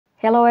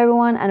Hello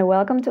everyone and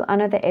welcome to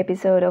another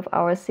episode of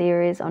our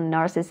series on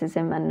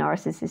narcissism and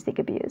narcissistic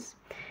abuse.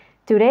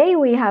 Today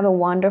we have a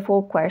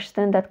wonderful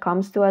question that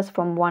comes to us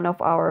from one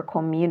of our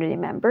community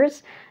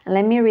members. And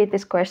let me read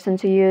this question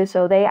to you.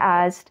 So they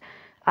asked,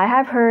 I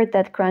have heard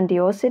that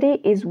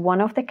grandiosity is one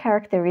of the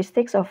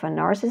characteristics of a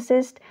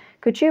narcissist.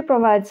 Could you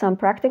provide some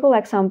practical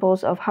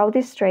examples of how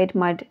this trait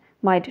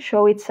might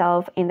show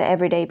itself in the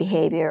everyday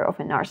behavior of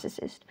a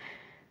narcissist?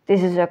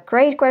 This is a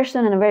great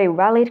question and a very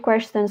valid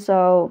question,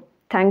 so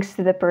thanks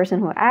to the person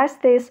who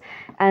asked this.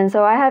 And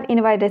so I have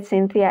invited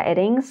Cynthia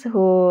Eddings,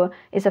 who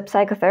is a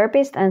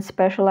psychotherapist and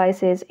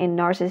specializes in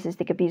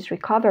narcissistic abuse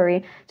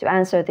recovery, to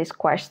answer this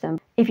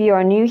question. If you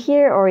are new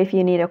here or if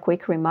you need a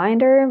quick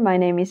reminder, my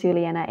name is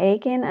Juliana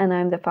Aikin and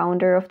I'm the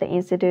founder of the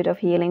Institute of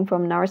Healing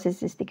from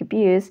Narcissistic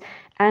Abuse,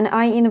 and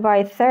I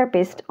invite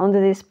therapists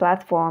onto this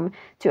platform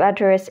to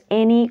address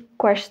any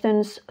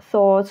questions,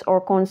 thoughts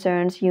or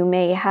concerns you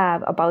may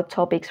have about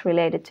topics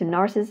related to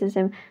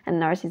narcissism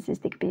and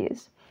narcissistic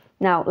abuse.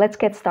 Now, let's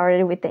get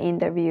started with the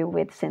interview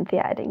with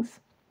Cynthia Eddings.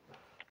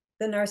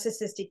 The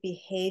narcissistic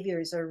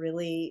behaviors are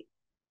really,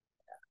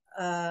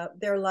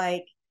 they're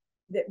like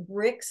the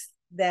bricks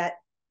that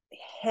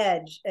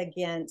hedge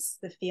against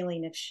the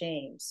feeling of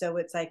shame. So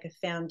it's like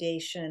a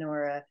foundation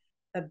or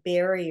a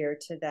barrier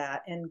to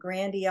that. And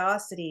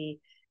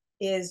grandiosity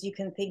is, you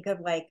can think of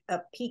like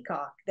a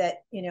peacock that,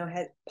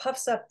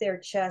 puffs up their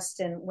chest.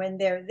 And when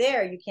they're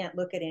there, you can't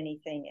look at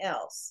anything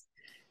else.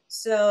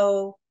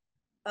 So,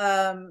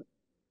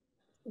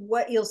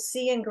 what you'll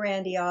see in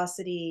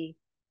grandiosity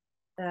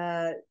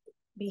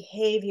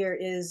behavior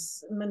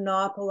is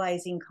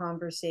monopolizing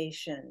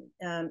conversation,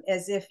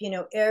 as if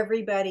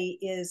everybody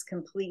is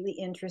completely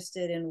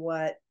interested in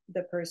what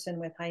the person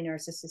with high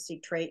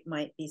narcissistic trait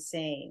might be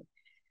saying.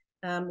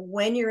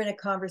 When you're in a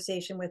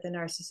conversation with a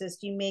narcissist,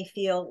 you may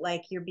feel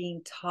like you're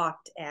being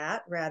talked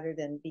at rather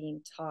than being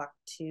talked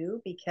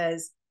to,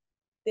 because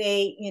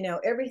they,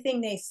 everything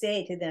they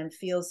say to them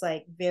feels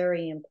like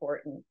very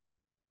important.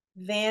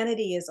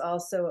 Vanity is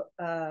also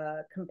a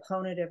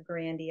component of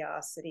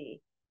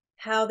grandiosity.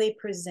 How they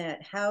present,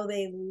 how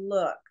they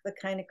look, the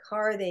kind of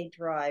car they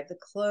drive, the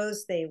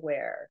clothes they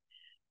wear.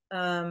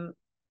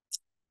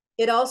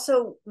 It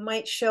also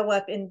might show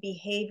up in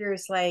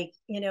behaviors like,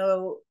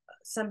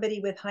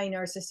 somebody with high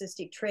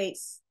narcissistic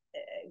traits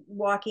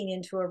walking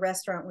into a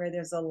restaurant where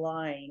there's a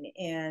line,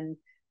 and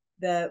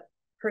the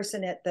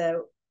person at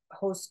the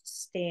host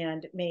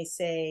stand may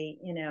say,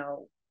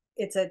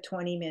 it's a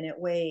 20-minute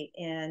wait.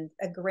 And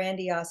a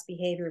grandiose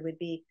behavior would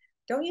be,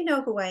 don't you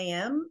know who I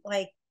am?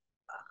 Like,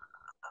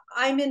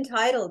 I'm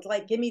entitled,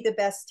 like, give me the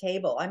best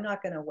table. I'm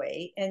not going to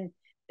wait. And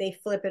they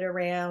flip it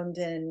around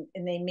and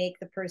they make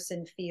the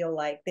person feel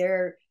like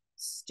they're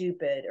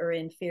stupid or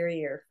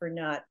inferior for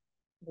not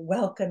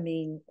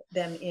welcoming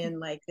them in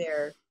like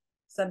they're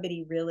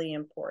somebody really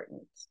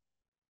important.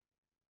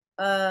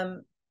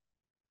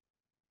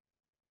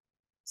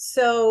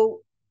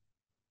 So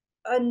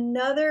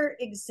another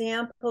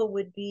example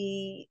would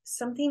be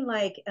something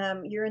like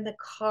you're in the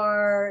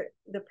car,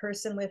 the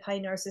person with high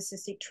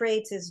narcissistic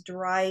traits is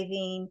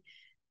driving,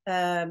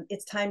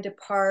 it's time to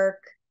park,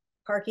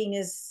 parking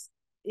is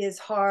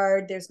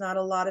hard, there's not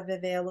a lot of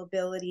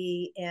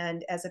availability,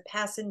 and as a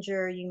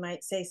passenger you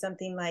might say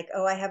something like,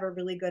 oh, I have a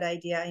really good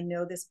idea, I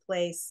know this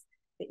place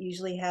that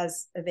usually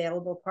has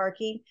available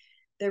parking.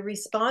 The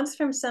response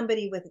from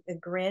somebody with a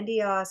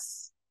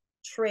grandiose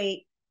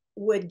trait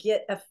would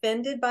get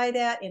offended by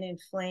that and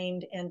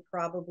inflamed and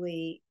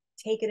probably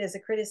take it as a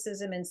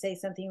criticism and say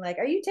something like,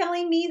 are you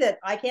telling me that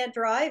I can't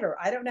drive or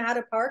I don't know how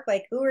to park?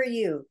 Like, who are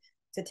you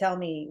to tell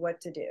me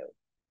what to do?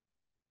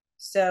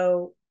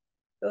 So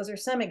those are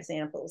some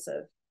examples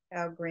of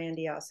how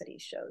grandiosity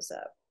shows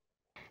up.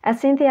 As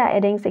Cynthia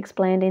Eddings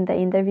explained in the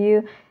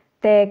interview,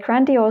 the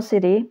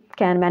grandiosity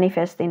can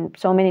manifest in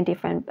so many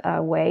different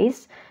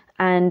ways.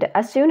 And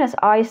as soon as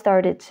I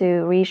started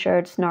to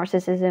research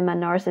narcissism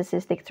and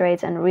narcissistic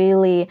traits and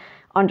really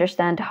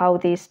understand how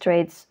these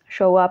traits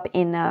show up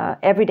in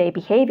everyday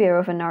behavior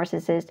of a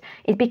narcissist,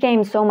 it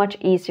became so much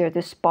easier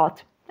to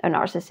spot a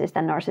narcissist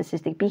and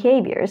narcissistic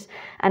behaviors.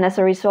 And as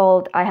a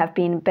result, I have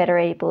been better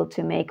able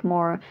to make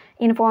more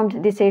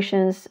informed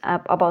decisions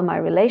about my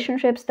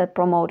relationships that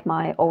promote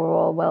my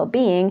overall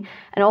well-being.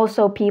 And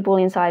also people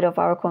inside of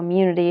our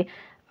community,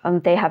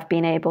 they have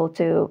been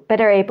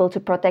better able to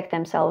protect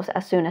themselves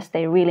as soon as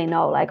they really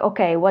know, like,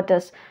 okay, what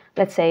does,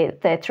 let's say,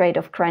 the trait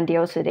of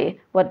grandiosity,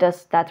 what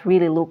does that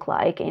really look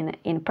like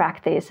in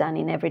practice and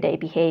in everyday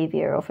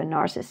behavior of a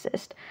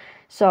narcissist?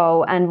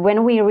 So, and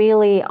when we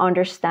really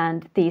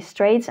understand these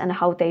traits and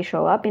how they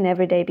show up in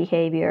everyday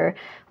behavior,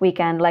 we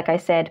can, like I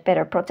said,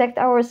 better protect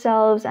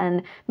ourselves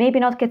and maybe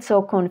not get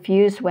so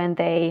confused when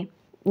they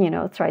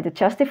try to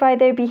justify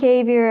their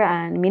behavior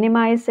and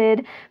minimize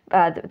it,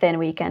 but then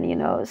we can,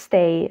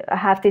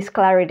 have this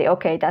clarity,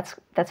 okay,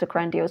 that's a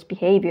grandiose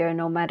behavior,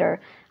 no matter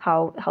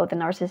how the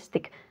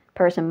narcissistic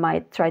person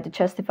might try to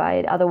justify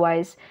it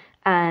otherwise.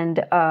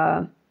 And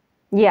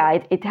yeah,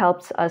 it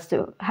helps us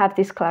to have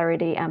this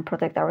clarity and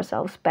protect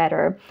ourselves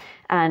better.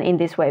 And in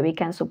this way, we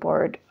can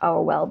support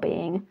our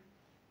well-being,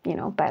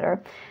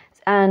 better.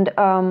 And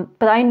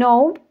but I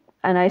know,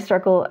 and I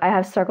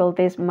have struggled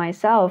this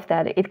myself,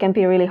 that it can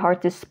be really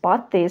hard to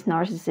spot these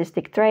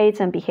narcissistic traits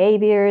and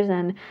behaviors,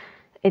 and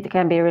it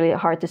can be really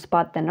hard to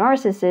spot the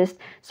narcissist.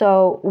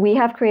 So we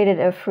have created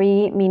a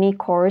free mini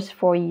course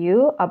for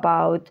you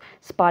about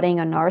spotting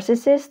a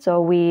narcissist.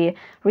 So we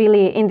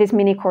really, in this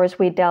mini course,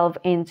 we delve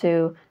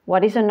into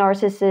what is a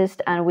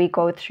narcissist, and we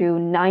go through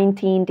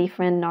 19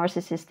 different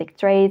narcissistic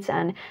traits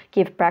and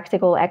give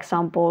practical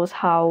examples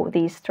how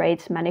these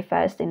traits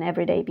manifest in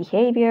everyday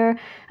behavior.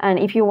 And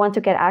if you want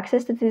to get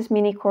access to this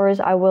mini course,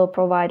 I will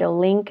provide a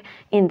link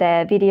in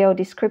the video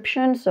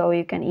description so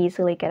you can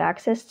easily get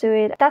access to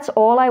it. That's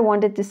all I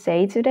wanted to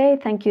say today.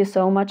 Thank you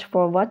so much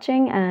for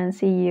watching, and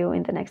see you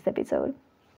in the next episode.